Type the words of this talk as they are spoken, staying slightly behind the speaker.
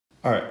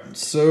All right,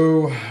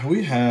 so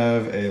we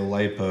have a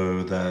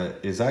Lipo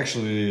that is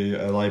actually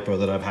a Lipo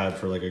that I've had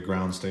for like a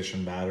ground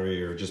station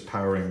battery or just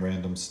powering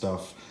random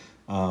stuff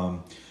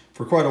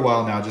for quite a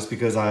while now, just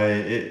because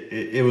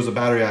it was a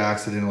battery I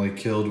accidentally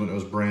killed when it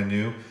was brand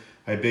new.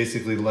 I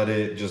basically let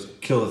it just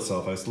kill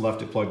itself. I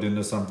left it plugged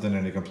into something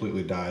and it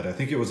completely died. I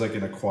think it was like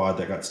in a quad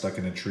that got stuck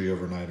in a tree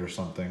overnight or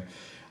something.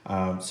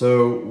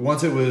 So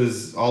once it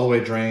was all the way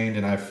drained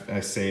and I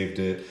saved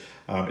it,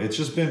 it's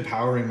just been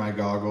powering my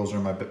goggles or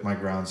my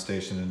ground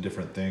station and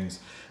different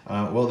things.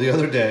 Well, the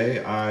other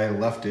day I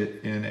left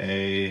it in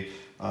a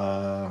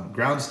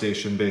ground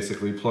station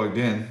basically plugged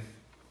in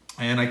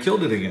and I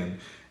killed it again.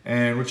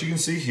 And what you can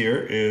see here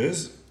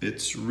is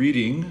it's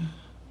reading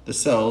the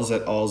cells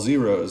at all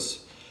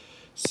zeros.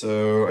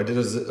 So I did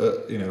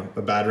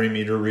a battery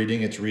meter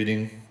reading. It's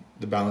reading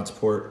the balance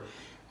port,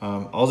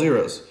 all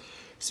zeros.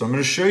 So I'm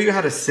going to show you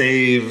how to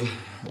save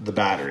the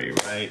battery,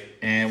 right?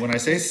 And when I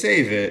say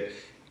save it,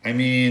 I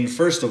mean,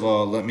 first of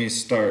all, let me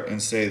start and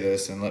say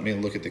this and let me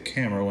look at the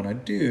camera when I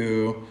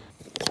do.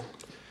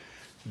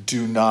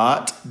 Do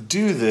not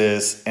do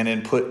this and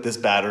then put this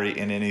battery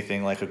in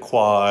anything like a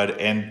quad,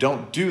 and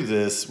don't do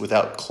this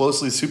without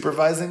closely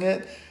supervising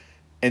it,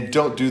 and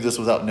don't do this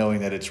without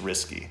knowing that it's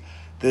risky.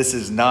 This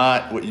is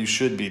not what you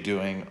should be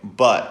doing,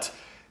 but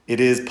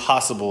it is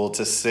possible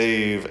to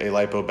save a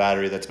Lipo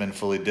battery that's been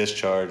fully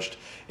discharged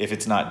if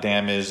it's not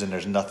damaged and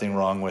there's nothing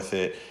wrong with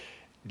it,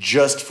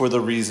 just for the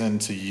reason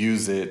to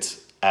use it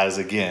as,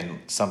 again,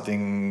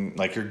 something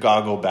like your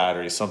goggle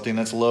battery, something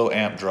that's low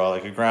amp draw,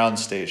 like a ground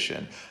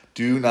station.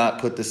 Do not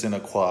put this in a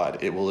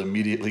quad. It will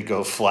immediately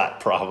go flat,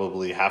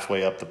 probably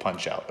halfway up the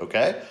punch out,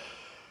 okay?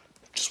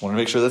 Just want to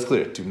make sure that's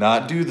clear. Do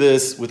not do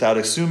this without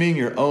assuming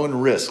your own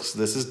risks.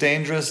 This is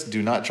dangerous.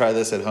 Do not try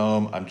this at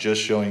home. I'm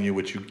just showing you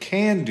what you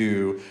can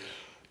do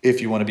if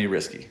you want to be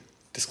risky.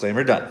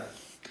 Disclaimer done.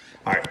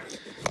 All right,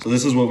 so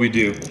this is what we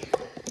do.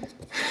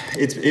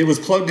 It was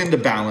plugged into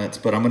balance,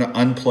 but I'm going to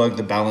unplug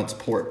the balance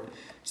port.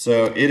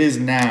 So it is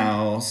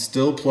now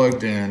still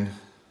plugged in,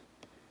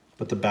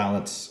 but the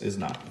balance is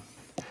not.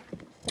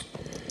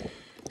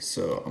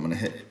 So I'm going to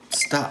hit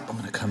stop. I'm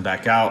going to come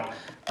back out.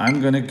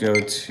 I'm going to go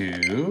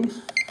to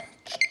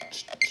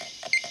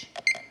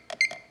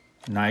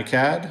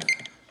NiCad,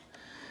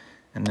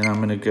 and then I'm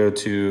going to go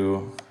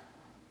to,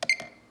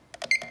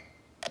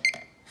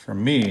 for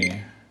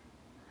me,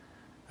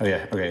 oh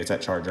yeah, okay, it's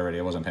at charge already.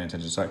 I wasn't paying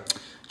attention, sorry.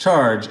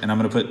 Charge, and I'm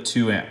gonna put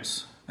 2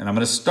 amps. And I'm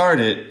gonna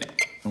start it,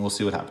 and we'll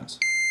see what happens.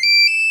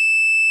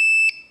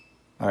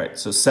 All right,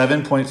 so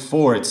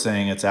 7.4 it's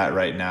saying it's at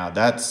right now.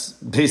 That's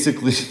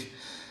basically,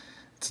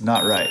 it's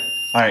not right.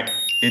 All right,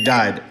 it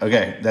died.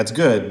 Okay, that's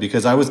good,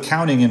 because I was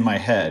counting in my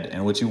head,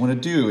 and what you wanna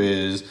do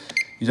is,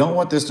 you don't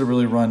want this to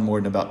really run more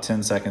than about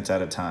 10 seconds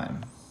at a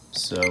time.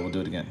 So we'll do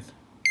it again.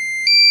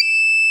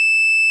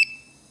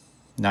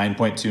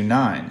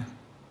 9.29.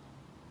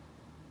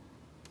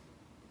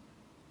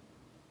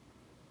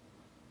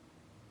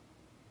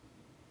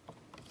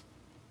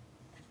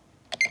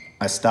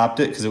 I stopped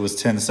it because it was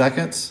 10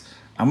 seconds.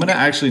 I'm gonna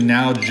actually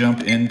now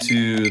jump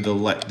into the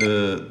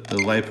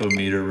Lipo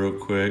meter real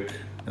quick,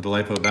 the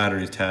Lipo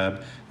battery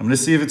tab. I'm gonna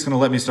see if it's gonna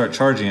let me start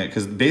charging it,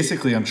 because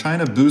basically I'm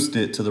trying to boost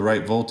it to the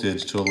right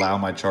voltage to allow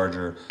my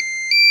charger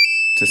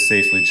to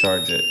safely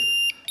charge it.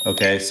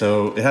 Okay,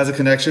 so it has a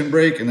connection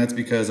break, and that's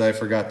because I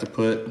forgot to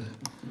put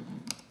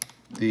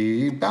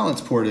the balance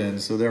port in.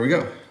 So there we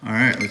go. All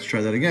right, let's try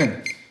that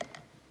again.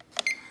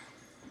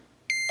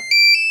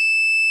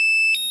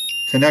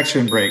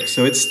 Connection break.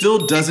 So it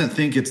still doesn't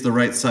think it's the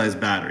right size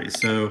battery.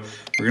 So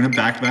we're gonna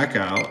back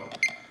out.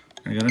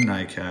 We're gonna go to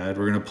NiCad.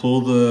 We're gonna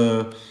pull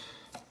the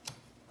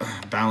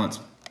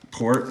balance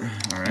port,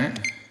 all right?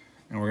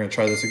 And we're gonna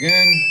try this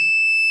again.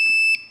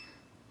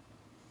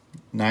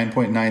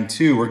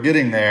 9.92, we're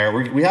getting there.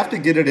 We have to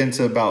get it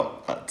into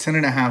about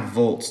 10.5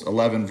 volts,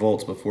 11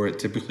 volts before it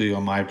typically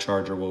on my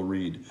charger will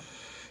read.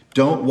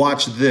 Don't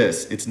watch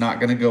this. It's not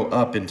gonna go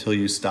up until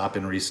you stop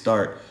and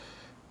restart.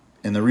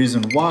 And the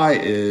reason why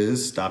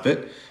is, stop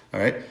it, all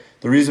right?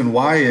 The reason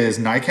why is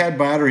NiCad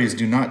batteries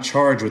do not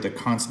charge with a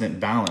constant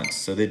balance.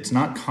 So it's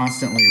not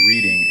constantly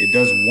reading. It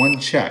does one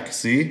check,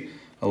 see?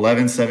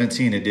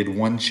 11:17, it did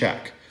one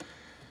check.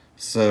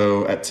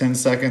 So at 10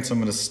 seconds, I'm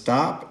gonna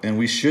stop, and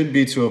we should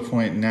be to a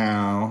point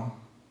now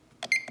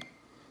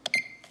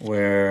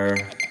where,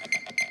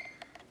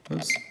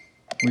 oops,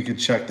 we could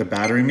check the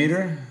battery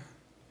meter,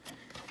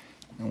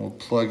 and we'll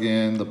plug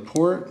in the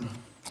port.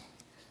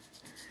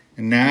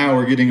 And now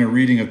we're getting a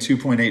reading of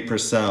 2.8 per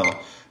cell.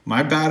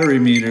 My battery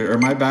meter, or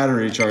my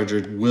battery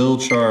charger, will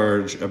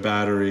charge a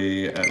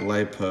battery at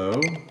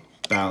Lipo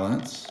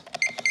balance.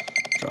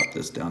 Drop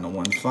this down to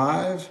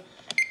 1.5.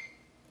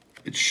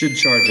 It should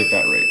charge at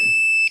that rate.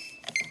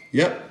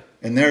 Yep,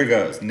 and there it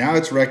goes. Now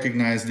it's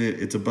recognized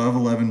it. It's above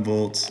 11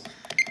 volts.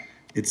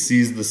 It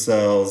sees the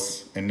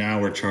cells, and now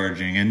we're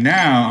charging. And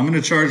now I'm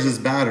gonna charge this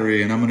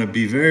battery, and I'm gonna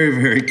be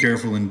very, very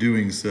careful in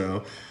doing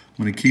so.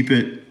 I'm gonna keep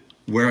it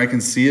where I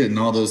can see it and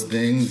all those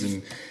things,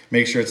 and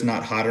make sure it's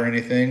not hot or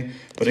anything.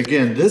 But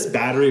again, this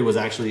battery was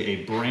actually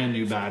a brand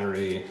new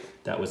battery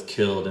that was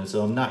killed. And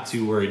so I'm not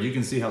too worried. You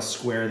can see how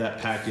square that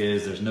pack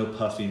is. There's no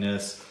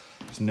puffiness,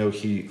 there's no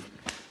heat.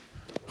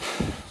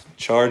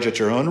 Charge at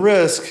your own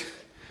risk.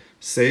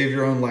 Save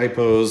your own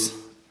lipos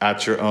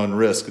at your own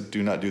risk.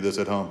 Do not do this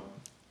at home.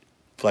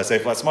 Fly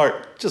safe, fly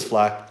smart, just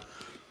fly.